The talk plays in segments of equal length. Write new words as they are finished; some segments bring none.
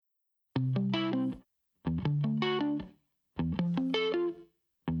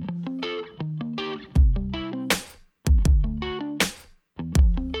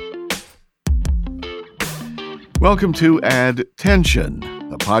Welcome to Add Tension,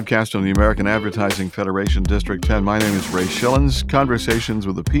 a podcast on the American Advertising Federation District 10. My name is Ray Schillens. Conversations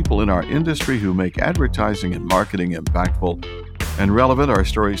with the people in our industry who make advertising and marketing impactful and relevant. Our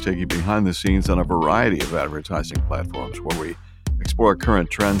stories take you behind the scenes on a variety of advertising platforms where we explore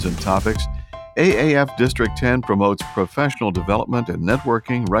current trends and topics. AAF District 10 promotes professional development and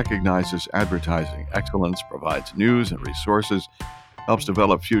networking, recognizes advertising excellence, provides news and resources, helps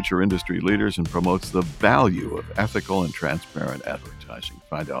develop future industry leaders, and promotes the value of ethical and transparent advertising.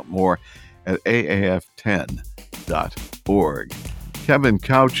 Find out more at aaf10.org. Kevin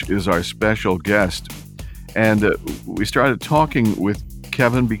Couch is our special guest, and we started talking with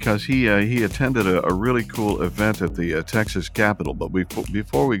Kevin because he attended a really cool event at the Texas Capitol. But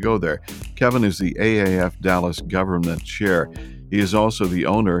before we go there, Kevin is the AAF Dallas Government Chair. He is also the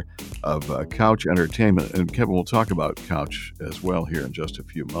owner of Couch Entertainment, and Kevin will talk about Couch as well here in just a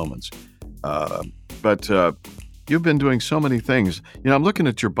few moments. But you've been doing so many things. You know, I'm looking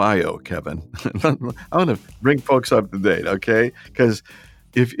at your bio, Kevin. I want to bring folks up to date, okay? Because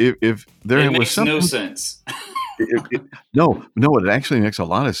if there was something, no sense. No, it actually makes a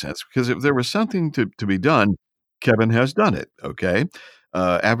lot of sense, because if there was something to be done, Kevin has done it, okay?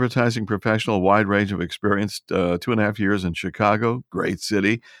 Advertising professional, wide range of experience, 2.5 years in Chicago, great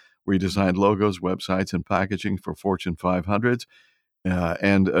city, where he designed logos, websites, and packaging for Fortune 500s.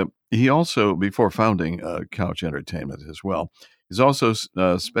 And he also, before founding Couch Entertainment as well, he's also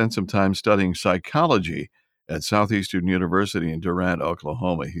spent some time studying psychology at Southeastern University in Durant,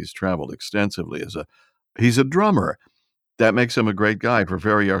 Oklahoma. He's traveled extensively he's a drummer. That makes him a great guy for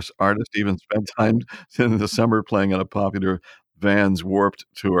various artists. Even spent time in the summer playing on a popular Vans Warped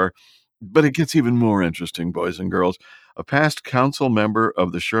tour. But it gets even more interesting, boys and girls. A past council member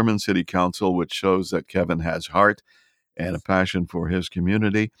of the Sherman City Council, which shows that Kevin has heart and a passion for his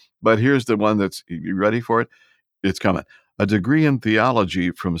community. But here's the one you ready for it? It's coming. A degree in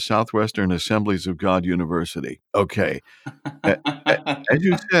theology from Southwestern Assemblies of God University. Okay. As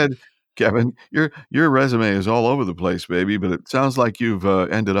you said, Kevin, your resume is all over the place, baby, but it sounds like you've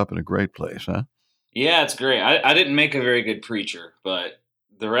ended up in a great place, huh? Yeah, it's great. I didn't make a very good preacher, but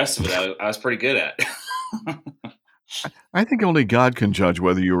the rest of it I was pretty good at. I think only God can judge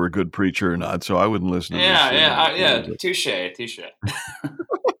whether you were a good preacher or not, so I wouldn't listen to this. Touche.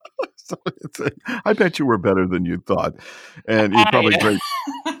 So I bet you were better than you thought, and you're probably great.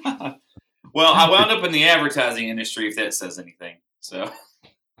 Well, I wound up in the advertising industry, if that says anything. So,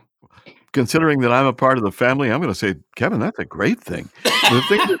 considering that I'm a part of the family, I'm going to say, Kevin, that's a great thing.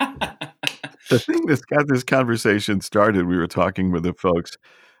 The thing that's got this conversation started, we were talking with the folks,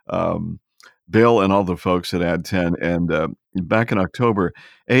 Bill and all the folks at Add 10, and back in October,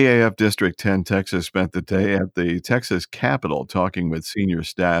 AAF District 10 Texas spent the day at the Texas Capitol talking with senior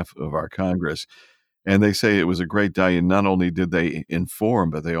staff of our Congress. And they say it was a great day, and not only did they inform,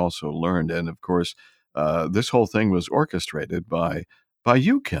 but they also learned. And of course, this whole thing was orchestrated by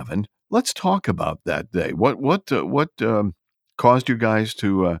you, Kevin. Let's talk about that day. What caused you guys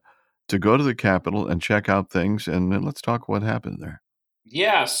to go to the Capitol and check out things, and then let's talk what happened there.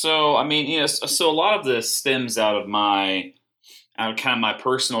 Yeah, so I mean, so a lot of this stems out of my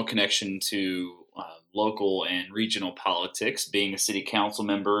personal connection to local and regional politics, being a city council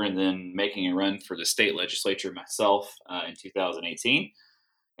member and then making a run for the state legislature myself in 2018.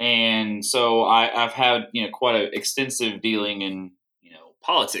 And so I've had quite an extensive dealing in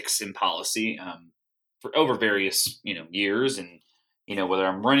politics and policy for over various years, and whether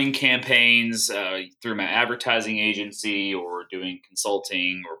I'm running campaigns through my advertising agency or doing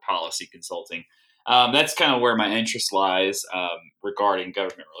consulting or policy consulting. That's kind of where my interest lies regarding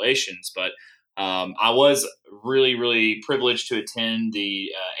government relations. But I was really, really privileged to attend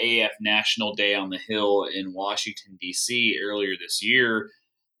the AAF National Day on the Hill in Washington, D.C. earlier this year.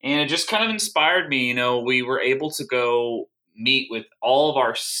 And it just kind of inspired me. We were able to go meet with all of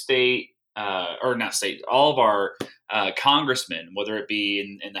our all of our congressmen, whether it be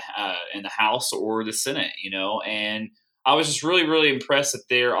in the House or the Senate, and I was just really, really impressed that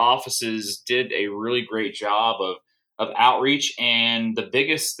their offices did a really great job of outreach. And the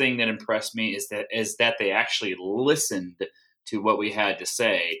biggest thing that impressed me is that they actually listened to what we had to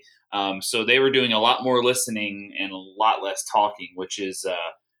say. So they were doing a lot more listening and a lot less talking, which is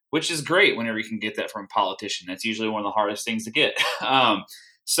great whenever you can get that from a politician. That's usually one of the hardest things to get.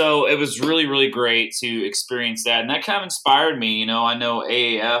 So it was really, really great to experience that. And that kind of inspired me. I know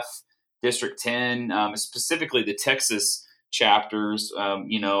AAF District 10, specifically the Texas chapters,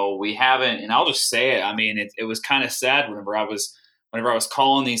 we haven't, and I'll just say it. I mean, it was kind of sad whenever I was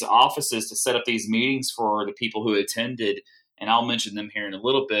calling these offices to set up these meetings for the people who attended, and I'll mention them here in a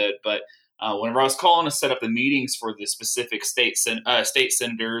little bit, but whenever I was calling to set up the meetings for the specific state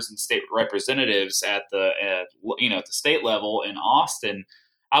senators and state representatives at the state level in Austin,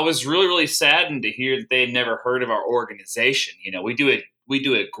 I was really, really saddened to hear that they had never heard of our organization. We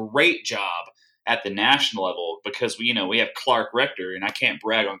do a great job at the national level because we have Clark Rector, and I can't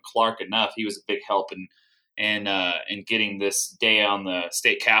brag on Clark enough. He was a big help in getting this day on the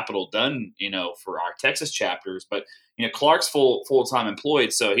state capitol done, for our Texas chapters. But Clark's full time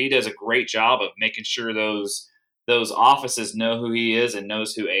employed, so he does a great job of making sure those offices know who he is and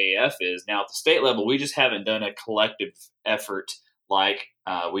knows who AAF is. Now at the state level, we just haven't done a collective effort like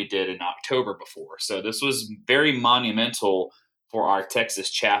we did in October before. So this was very monumental for our Texas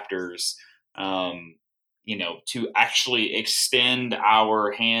chapters, to actually extend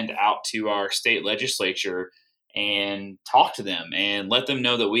our hand out to our state legislature and talk to them and let them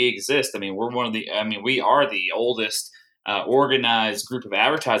know that we exist. I mean, we are the oldest organized group of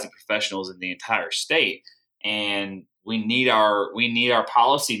advertising professionals in the entire state, and we need our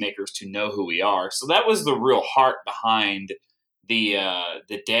policymakers to know who we are. So that was the real heart behind the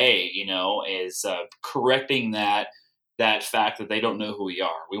day, is correcting that fact that they don't know who we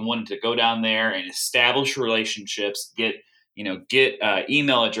are. We wanted to go down there and establish relationships, get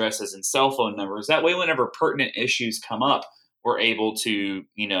email addresses and cell phone numbers. That way, whenever pertinent issues come up, we're able to,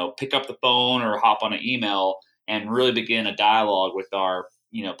 pick up the phone or hop on an email and really begin a dialogue with our,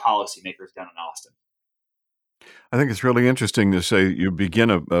 policymakers down in Austin. I think it's really interesting to say you begin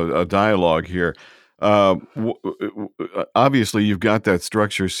a dialogue here. Obviously, you've got that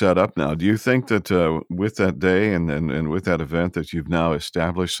structure set up now. Do you think that with that day and with that event that you've now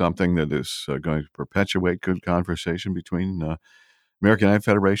established something that is going to perpetuate good conversation between American Ag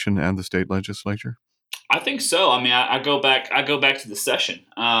Federation and the state legislature? I think so. I mean, I go back to the session.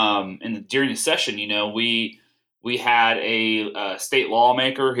 And during the session, we had a state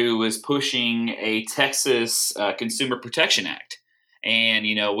lawmaker who was pushing a Texas Consumer Protection Act. And,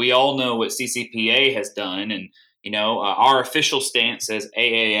 we all know what CCPA has done. And, our official stance as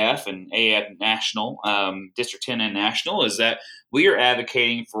AAF and AAF National, District 10 and National, is that we are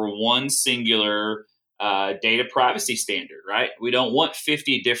advocating for one singular data privacy standard, right? We don't want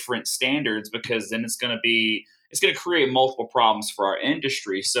 50 different standards because then it's going to create multiple problems for our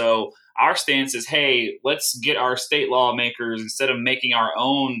industry. So our stance is, hey, let's get our state lawmakers, instead of making our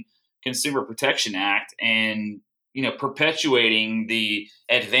own Consumer Protection Act and perpetuating the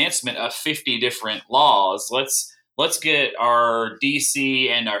advancement of 50 different laws. Let's get our DC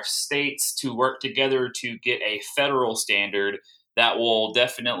and our states to work together to get a federal standard that will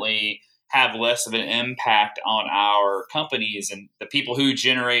definitely have less of an impact on our companies and the people who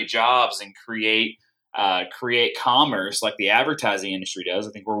generate jobs and create commerce like the advertising industry does.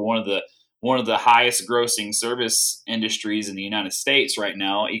 I think we're one of the highest grossing service industries in the United States right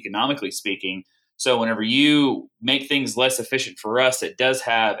now, economically speaking. So whenever you make things less efficient for us, it does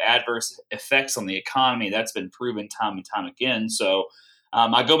have adverse effects on the economy. That's been proven time and time again. So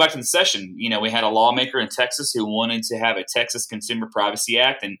I go back to the session. We had a lawmaker in Texas who wanted to have a Texas Consumer Privacy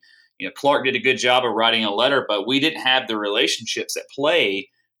Act. And, Clark did a good job of writing a letter, but we didn't have the relationships at play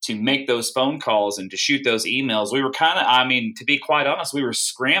to make those phone calls and to shoot those emails. We were to be quite honest, we were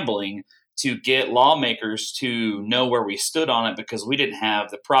scrambling to get lawmakers to know where we stood on it because we didn't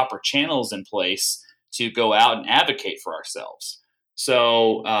have the proper channels in place to go out and advocate for ourselves.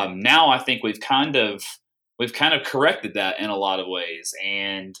 So now I think we've kind of corrected that in a lot of ways,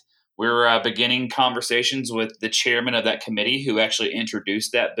 and we're beginning conversations with the chairman of that committee who actually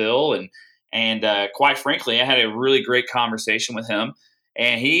introduced that bill, and quite frankly, I had a really great conversation with him,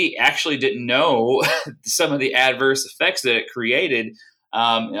 and he actually didn't know some of the adverse effects that it created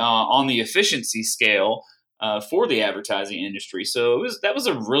on the efficiency scale for the advertising industry. So that was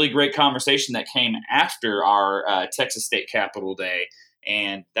a really great conversation that came after our Texas State Capitol Day.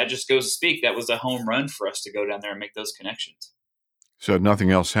 And that just goes to speak, that was a home run for us to go down there and make those connections. So nothing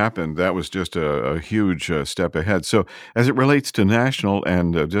else happened. That was just a huge step ahead. So as it relates to National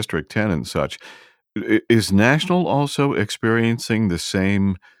and District 10 and such, is National also experiencing the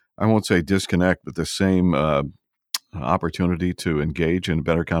same, I won't say disconnect, but the same opportunity to engage in a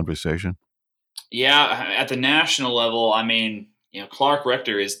better conversation? Yeah, at the national level, Clark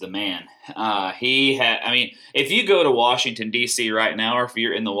Rector is the man. If you go to Washington, D.C. right now, or if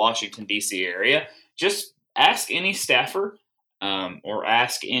you're in the Washington, D.C. area, just ask any staffer or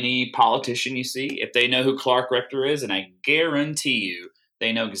ask any politician you see if they know who Clark Rector is, and I guarantee you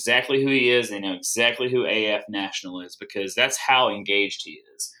they know exactly who he is. They know exactly who AF National is, because that's how engaged he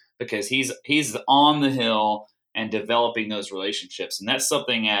is, because he's on the Hill and developing those relationships. And that's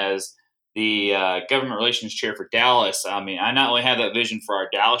something as the government relations chair for Dallas, I mean, I not only have that vision for our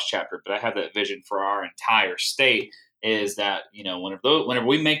Dallas chapter, but I have that vision for our entire state. Is that whenever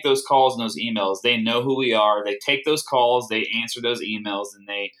we make those calls and those emails, they know who we are. They take those calls, they answer those emails, and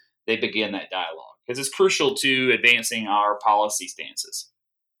they begin that dialogue because it's crucial to advancing our policy stances.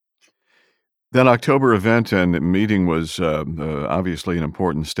 That October event and meeting was obviously an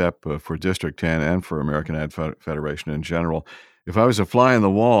important step for District 10 and for American Ad Federation in general. If I was a fly on the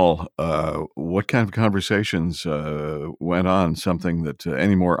wall, what kind of conversations went on? Something that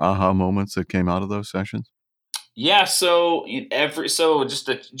any more aha moments that came out of those sessions? Yeah, so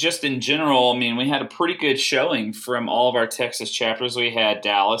just in general, I mean, we had a pretty good showing from all of our Texas chapters. We had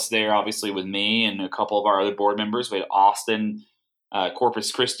Dallas there, obviously with me and a couple of our other board members. We had Austin, Corpus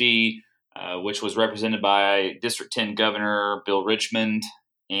Christi, which was represented by District 10 Governor Bill Richmond,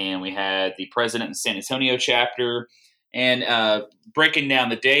 and we had the president of the San Antonio chapter, and breaking down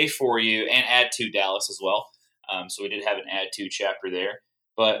the day for you, and add to Dallas as well. So we did have an add to chapter there.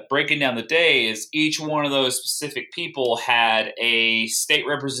 But breaking down the day is each one of those specific people had a state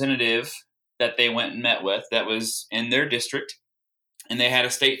representative that they went and met with that was in their district, and they had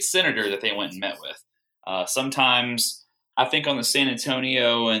a state senator that they went and met with. Sometimes, I think on the San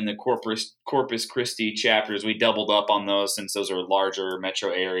Antonio and the Corpus Christi chapters, we doubled up on those since those are larger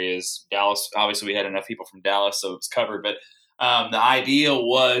metro areas. Dallas, obviously, we had enough people from Dallas, so it's covered. But the idea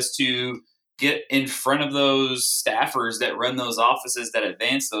was to get in front of those staffers that run those offices that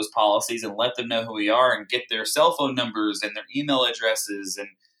advance those policies and let them know who we are and get their cell phone numbers and their email addresses. And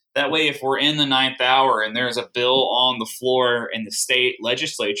that way, if we're in the ninth hour and there's a bill on the floor in the state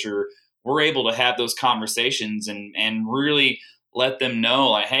legislature, we're able to have those conversations and really let them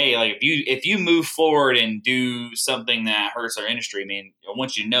know, like, hey, like if you move forward and do something that hurts our industry, I mean, I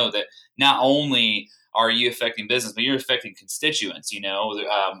want you to know that not only are you affecting business, but you're affecting constituents.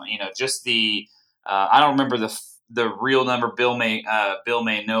 Just the I don't remember the real number. Bill may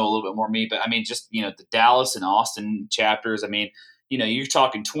know a little bit more than me, but I mean, just the Dallas and Austin chapters. I mean, you're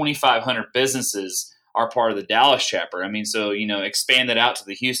talking 2,500 businesses are part of the Dallas chapter. I mean, so expand that out to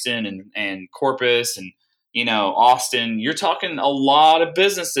the Houston and Corpus and Austin. You're talking a lot of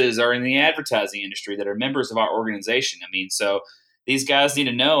businesses are in the advertising industry that are members of our organization. I mean, so these guys need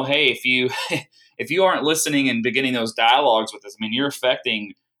to know, hey, if you if you aren't listening and beginning those dialogues with us, I mean, you're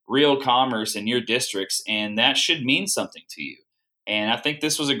affecting real commerce in your districts, and that should mean something to you. And I think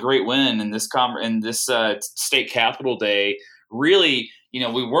this was a great win in this state capitol day. Really,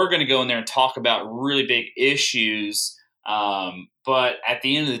 we were going to go in there and talk about really big issues, but at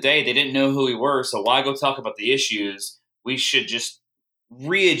the end of the day, they didn't know who we were. So why go talk about the issues? We should just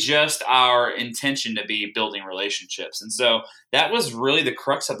readjust our intention to be building relationships. And so that was really the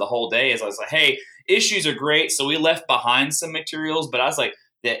crux of the whole day. Is I was like, hey, issues are great. So we left behind some materials, but I was like,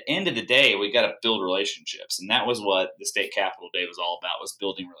 the end of the day, we got to build relationships. And that was what the state capitol day was all about, was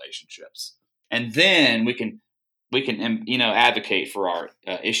building relationships. And then we can advocate for our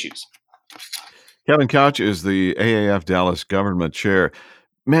issues. Kevin Couch is the AAF Dallas government chair.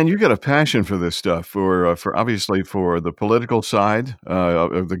 Man, you got a passion for this stuff, for obviously for the political side,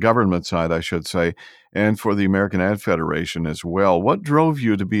 of the government side, I should say, and for the American Ad Federation as well. What drove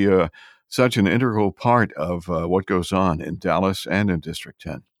you to be such an integral part of what goes on in Dallas and in District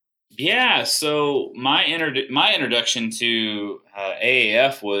 10? Yeah, so my introduction to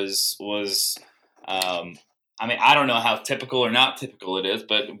AAF was I mean, I don't know how typical or not typical it is,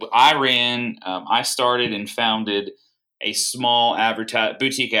 but I started and founded a small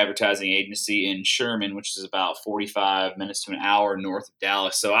boutique advertising agency in Sherman, which is about 45 minutes to an hour north of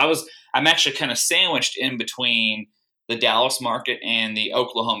Dallas. So I'm actually kind of sandwiched in between the Dallas market and the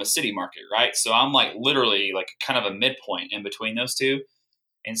Oklahoma City market, right? So I'm like literally like kind of a midpoint in between those two.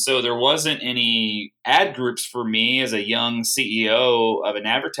 And so there wasn't any ad groups for me as a young CEO of an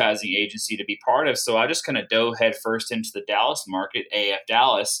advertising agency to be part of. So I just kind of dove headfirst into the Dallas market, AF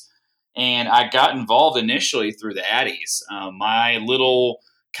Dallas. And I got involved initially through the Addies. My little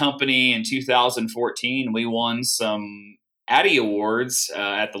company in 2014, we won some Addie Awards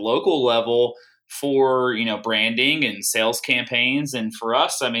at the local level for branding and sales campaigns. And for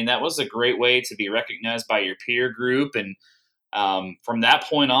us, I mean, that was a great way to be recognized by your peer group. And from that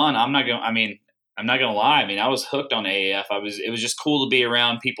point on, I'm not gonna lie. I mean, I was hooked on AAF. It was just cool to be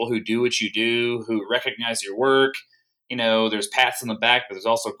around people who do what you do, who recognize your work. There's pats on the back, but there's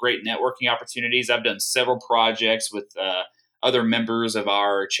also great networking opportunities. I've done several projects with other members of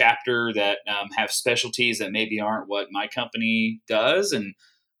our chapter that have specialties that maybe aren't what my company does. And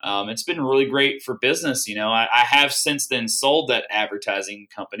it's been really great for business. I have since then sold that advertising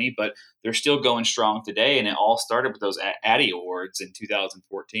company, but they're still going strong today. And it all started with those Addy Awards in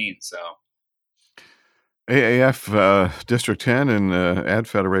 2014. So. AAF District 10 and Ad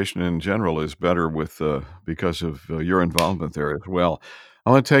Federation in general is better with because of your involvement there as well. I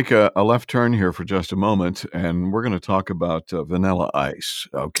want to take a left turn here for just a moment, and we're going to talk about Vanilla Ice,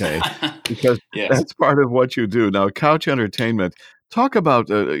 okay? Because Yes. that's part of what you do. Now, Couch Entertainment, talk about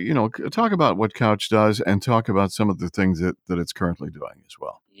talk about what Couch does, and talk about some of the things that it's currently doing as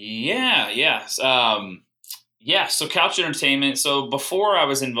well. Yeah, yes. So Couch Entertainment. So before I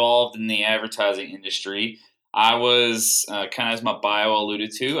was involved in the advertising industry, I was kind of, as my bio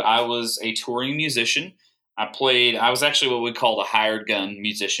alluded to, I was a touring musician. I was actually what we called a hired gun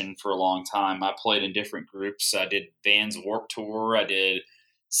musician for a long time. I played in different groups. I did Vans Warped Tour. I did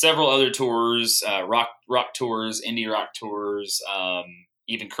several other tours, rock tours, indie rock tours,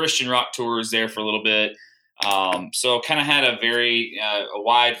 even Christian rock tours there for a little bit. So kind of had a very a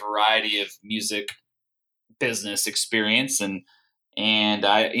wide variety of music business experience, and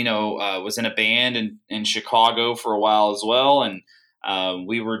I was in a band in Chicago for a while as well, and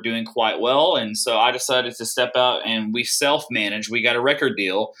we were doing quite well, and so I decided to step out, and we self-managed. We got a record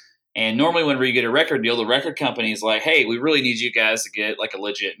deal, and normally whenever you get a record deal, the record company is like, hey, we really need you guys to get like a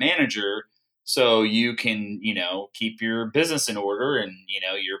legit manager so you can keep your business in order, and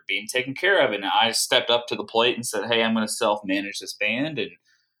you're being taken care of. And I stepped up to the plate and said, hey, I'm going to self-manage this band, and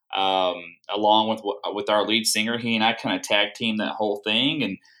along with our lead singer, he and I kind of tag team that whole thing,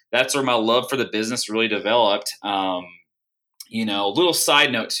 and that's where my love for the business really developed. A little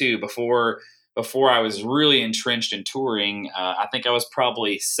side note too, before I was really entrenched in touring, I think I was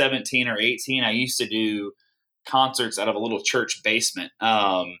probably 17 or 18. I used to do concerts out of a little church basement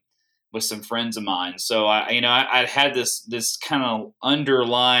with some friends of mine. So I had this kind of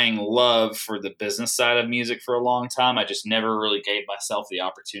underlying love for the business side of music for a long time. I just never really gave myself the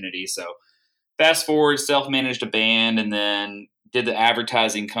opportunity. So fast forward, self-managed a band, and then did the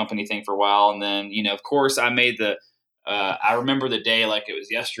advertising company thing for a while. And then, of course, I made I remember the day like it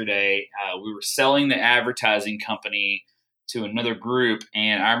was yesterday. We were selling the advertising company to another group,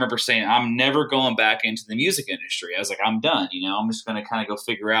 and I remember saying, I'm never going back into the music industry. I was like, I'm done. I'm just going to kind of go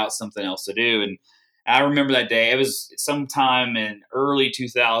figure out something else to do. And I remember that day. It was sometime in early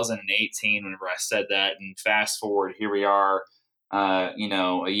 2018 whenever I said that. And fast forward, here we are, a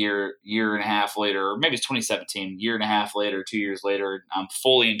year and a half later, or maybe it's 2017, year and a half later, 2 years later, I'm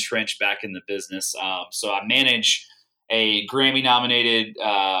fully entrenched back in the business. So I manage a Grammy-nominated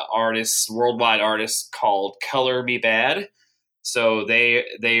worldwide artist called Color Me Bad. So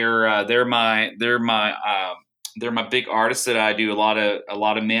they're my big artists that I do a lot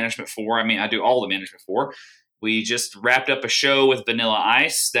of management for. I mean, I do all the management for. We just wrapped up a show with Vanilla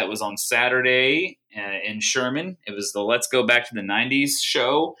Ice that was on Saturday in Sherman. It was the Let's Go Back to the 90s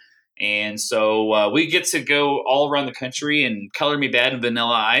show. And so we get to go all around the country, and Color Me Bad and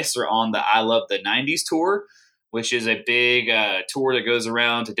Vanilla Ice are on the I Love the 90s tour, which is a big tour that goes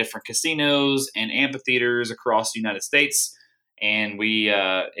around to different casinos and amphitheaters across the United States. And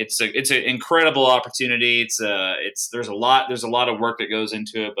it's an incredible opportunity. There's a lot of work that goes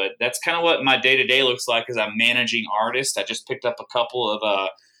into it, but that's kind of what my day to day looks like. As I'm managing artists. I just picked up a couple of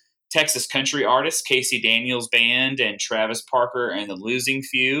Texas country artists, Casey Daniels Band and Travis Parker and the Losing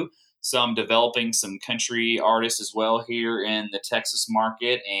Few. So I'm developing some country artists as well here in the Texas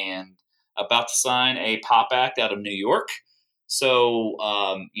market, and about to sign a pop act out of New York. So,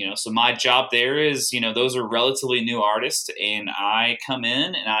 so my job there is, those are relatively new artists, and I come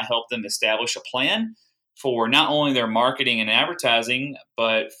in and I help them establish a plan for not only their marketing and advertising,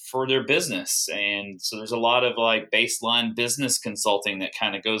 but for their business. And so there's a lot of like baseline business consulting that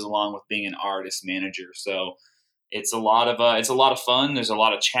kind of goes along with being an artist manager. So it's a lot of fun. There's a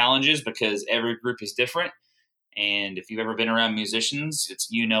lot of challenges because every group is different. And if you've ever been around musicians, it's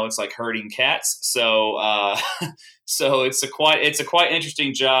like herding cats. So so it's a quite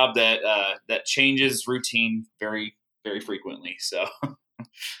interesting job that changes routine very, very frequently. So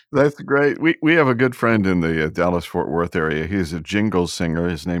that's great. We have a good friend in the Dallas-Fort Worth area. He's a jingle singer.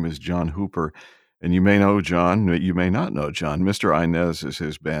 His name is John Hooper. And you may know John. You may not know John. Mr. Inez is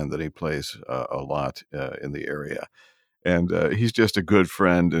his band that he plays a lot in the area. And he's just a good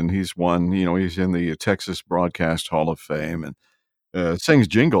friend, and he's he's in the Texas Broadcast Hall of Fame, and sings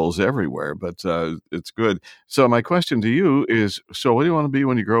jingles everywhere, but it's good. So my question to you is, so what do you want to be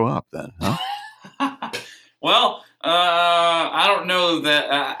when you grow up then, huh? Well, I don't know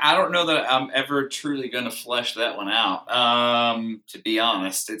that I'm ever truly going to flesh that one out. To be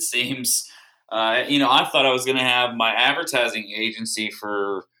honest, it seems, I thought I was going to have my advertising agency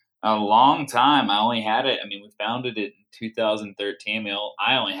for A long time. I only had it. I mean, we founded it in 2013.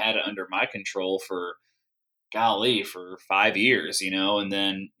 I only had it under my control for golly for 5 years, and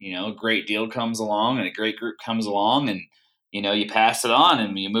then a great deal comes along and a great group comes along, and you pass it on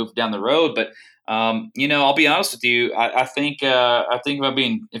and you move down the road. But I'll be honest with you. I think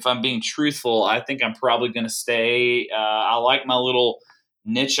if I'm being truthful, I think I'm probably going to stay. I like my little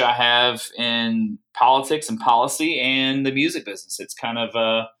niche I have in politics and policy and the music business. It's kind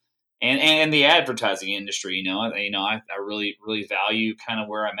of and the advertising industry. I really really value kind of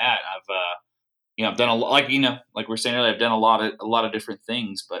where I'm at. I've done a lot, like we are saying earlier, I've done a lot of different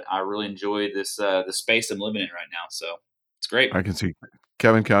things, but I really enjoy this the space I'm living in right now. So it's great. I can see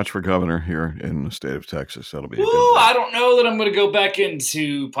Kevin Couch for governor here in the state of Texas. That'll be a good Ooh, day. I don't know that I'm going to go back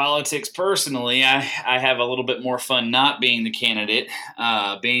into politics personally. I have a little bit more fun not being the candidate.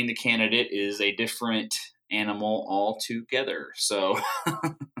 Being the candidate is a different animal altogether. So,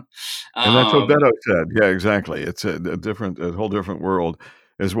 And that's what um, Beto said. Yeah, exactly. It's a whole different world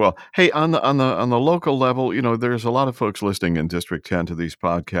as well. Hey, on the local level, there's a lot of folks listening in District 10 to these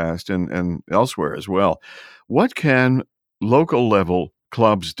podcasts and elsewhere as well. What can local level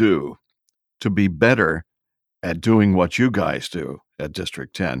clubs do to be better at doing what you guys do at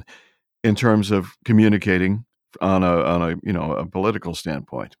District 10 in terms of communicating on a political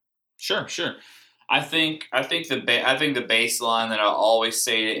standpoint? sure, sure. I think the baseline that I always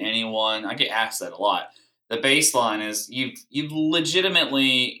say to anyone, I get asked that a lot. The baseline is you've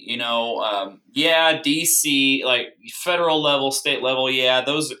legitimately, yeah, DC, like federal level, state level, yeah,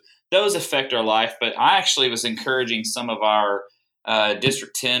 those affect our life. But I actually was encouraging some of our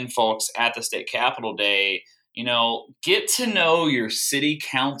District 10 folks at the state capitol day, get to know your city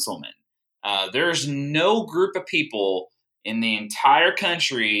councilman. There's no group of people in the entire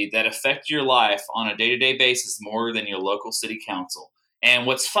country that affect your life on a day-to-day basis more than your local city council. And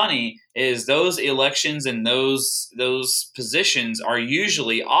what's funny is those elections and those positions are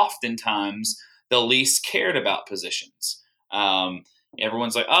usually oftentimes the least cared about positions.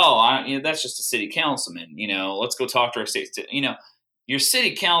 Everyone's like, oh, that's just a city councilman. Let's go talk to our state. Your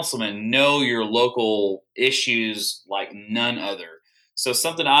city councilmen know your local issues like none other. So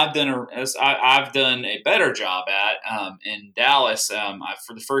something I've done a better job at in Dallas.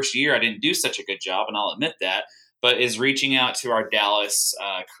 For the first year, I didn't do such a good job, and I'll admit that. But is reaching out to our Dallas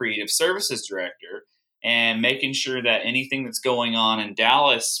creative services director and making sure that anything that's going on in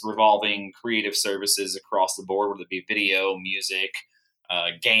Dallas revolving creative services across the board, whether it be video, music,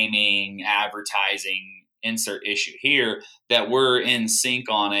 gaming, advertising, insert issue here, that we're in sync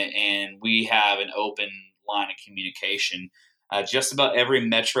on it and we have an open line of communication. Just about every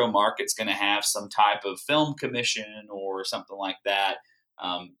metro market's going to have some type of film commission or something like that.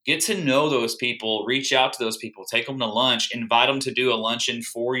 Get to know those people, reach out to those people, take them to lunch, invite them to do a luncheon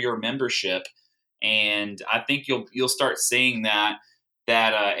for your membership, and I think you'll start seeing that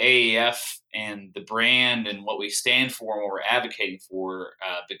AAF and the brand and what we stand for and what we're advocating for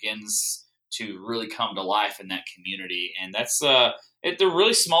begins to really come to life in that community. And they're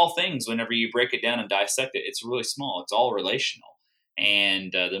really small things. Whenever you break it down and dissect it, it's really small. It's all relational.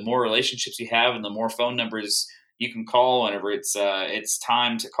 And the more relationships you have and the more phone numbers you can call whenever it's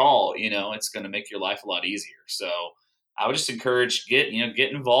time to call, it's going to make your life a lot easier. So I would just encourage get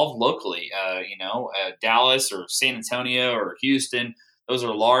involved locally. Dallas or San Antonio or Houston, those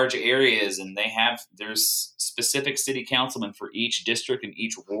are large areas, and there's specific city councilmen for each district and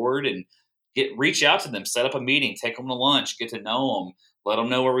each ward, and reach out to them, set up a meeting, take them to lunch, get to know them, let them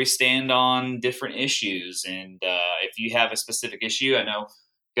know where we stand on different issues. And if you have a specific issue, I know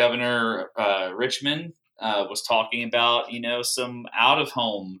Governor Richmond was talking about, some out of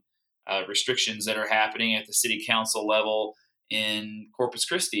home restrictions that are happening at the city council level in Corpus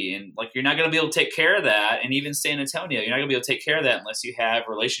Christi. And like, you're not going to be able to take care of that. And even San Antonio, you're not going to be able to take care of that unless you have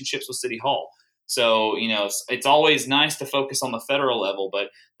relationships with City Hall. So, it's always nice to focus on the federal level, but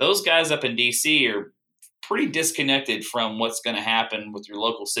those guys up in DC are pretty disconnected from what's going to happen with your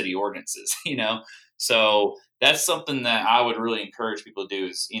local city ordinances, So that's something that I would really encourage people to do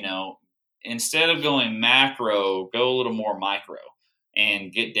is, instead of going macro, go a little more micro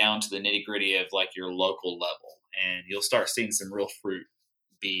and get down to the nitty gritty of like your local level, and you'll start seeing some real fruit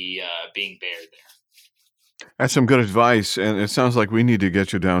being bared there. That's some good advice, and it sounds like we need to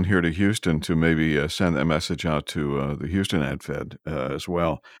get you down here to Houston to maybe send that message out to the Houston AdFed as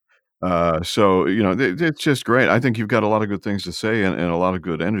well. So, it's just great. I think you've got a lot of good things to say and a lot of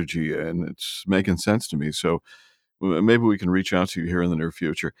good energy, and it's making sense to me. So maybe we can reach out to you here in the near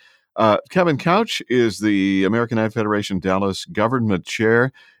future. Kevin Couch is the American Ad Federation Dallas Government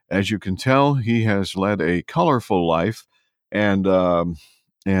Chair. As you can tell, he has led a colorful life, and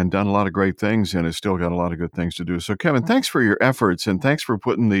and done a lot of great things and has still got a lot of good things to do. So, Kevin, thanks for your efforts and thanks for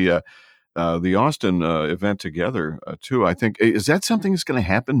putting the Austin event together too. I think, is that something that's going to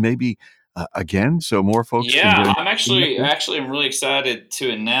happen maybe again, so more folks can Yeah, get I'm I'm really excited to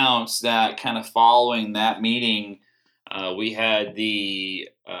announce that kind of following that meeting, we had the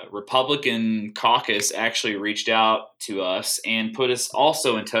Republican caucus actually reached out to us and put us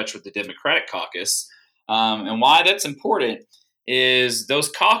also in touch with the Democratic caucus. And why that's important is those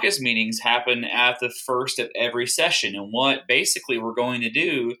caucus meetings happen at the first of every session. And what basically we're going to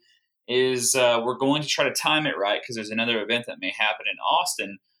do is we're going to try to time it right because there's another event that may happen in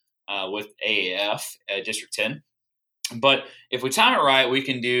Austin with AAF, District 10. But if we time it right, we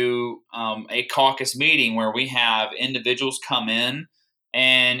can do a caucus meeting where we have individuals come in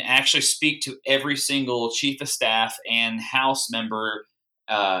and actually speak to every single chief of staff and House member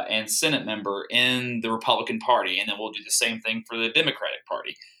and Senate member in the Republican Party. And then we'll do the same thing for the Democratic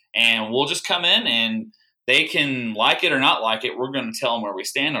Party. And we'll just come in and they can like it or not like it. We're going to tell them where we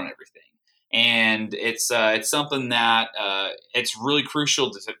stand on everything. And it's something that it's really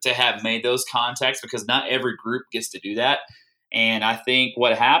crucial to have made those contacts because not every group gets to do that. And I think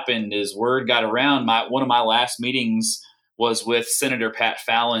what happened is word got around. One of my last meetings was with Senator Pat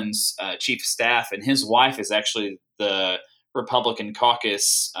Fallon's chief of staff, and his wife is actually the Republican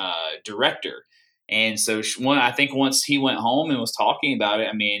caucus director. And so I think once he went home and was talking about it,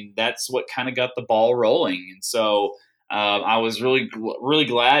 I mean, that's what kind of got the ball rolling. And so I was really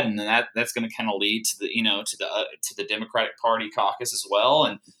glad, and that's going to kind of lead to the Democratic Party caucus as well.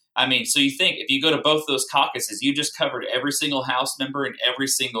 And I mean, so you think if you go to both those caucuses, you just covered every single House member and every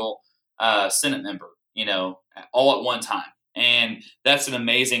single Senate member, all at one time, and that's an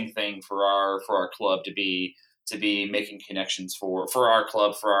amazing thing for our club to be making connections for our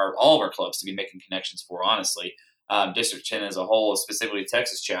club, all of our clubs to be making connections for. Honestly, District 10 as a whole, specifically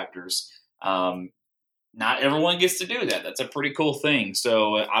Texas chapters. Not everyone gets to do that. That's a pretty cool thing.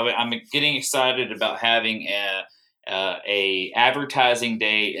 So I'm getting excited about having a advertising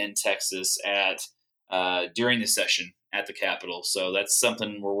day in Texas during the session at the Capitol. So that's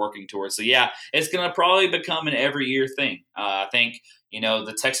something we're working towards. So yeah, it's going to probably become an every year thing. I think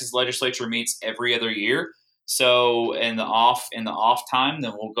the Texas legislature meets every other year. So in the off time,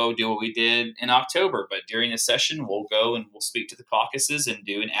 then we'll go do what we did in October. But during the session, we'll go and we'll speak to the caucuses and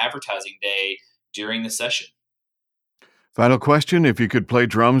do an advertising day during the session. Final question. If you could play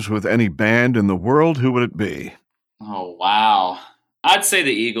drums with any band in the world, who would it be? Oh, wow. I'd say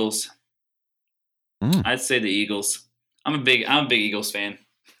the Eagles. I'd say the Eagles. I'm a big Eagles fan.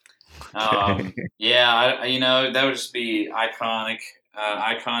 Yeah, that would just be iconic.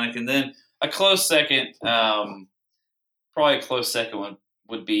 And then a close second, probably a close second one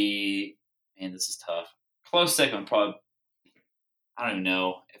would be, man, this is tough. Close second one probably, I don't even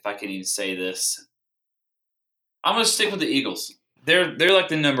know if I can even say this. I'm gonna stick with the Eagles. They're like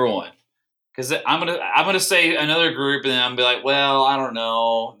the number one because I'm gonna say another group and then I'm gonna be like, well, I don't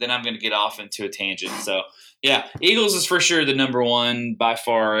know. Then I'm gonna get off into a tangent. So yeah, Eagles is for sure the number one by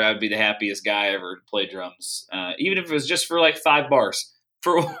far. I'd be the happiest guy ever to play drums, even if it was just for like 5 bars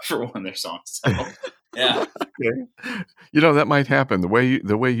for one of their songs. So, yeah. Okay. That might happen. The way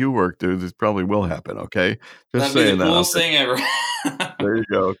you work, dude, it probably will happen. Okay. Just that'd be the coolest thing ever. There you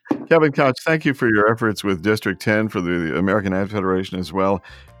go. Kevin Couch, thank you for your efforts with District 10 for the American Ad Federation as well,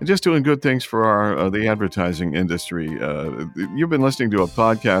 and just doing good things for the advertising industry. You've been listening to a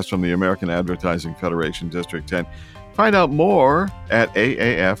podcast from the American Advertising Federation, District 10. Find out more at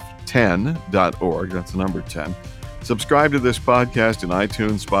aaf10.org. That's the number 10. Subscribe to this podcast in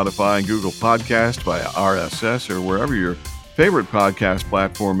iTunes, Spotify, and Google Podcast via RSS or wherever your favorite podcast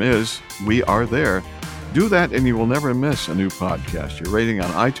platform is. We are there. Do that and you will never miss a new podcast. Your rating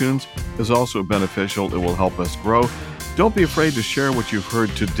on iTunes is also beneficial. It will help us grow. Don't be afraid to share what you've heard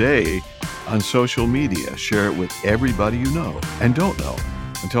today on social media. Share it with everybody you know and don't know.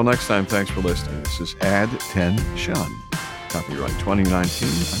 Until next time, thanks for listening. This is Ad 10 Shun. Copyright 2019.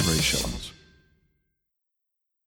 I'm Ray Shillings.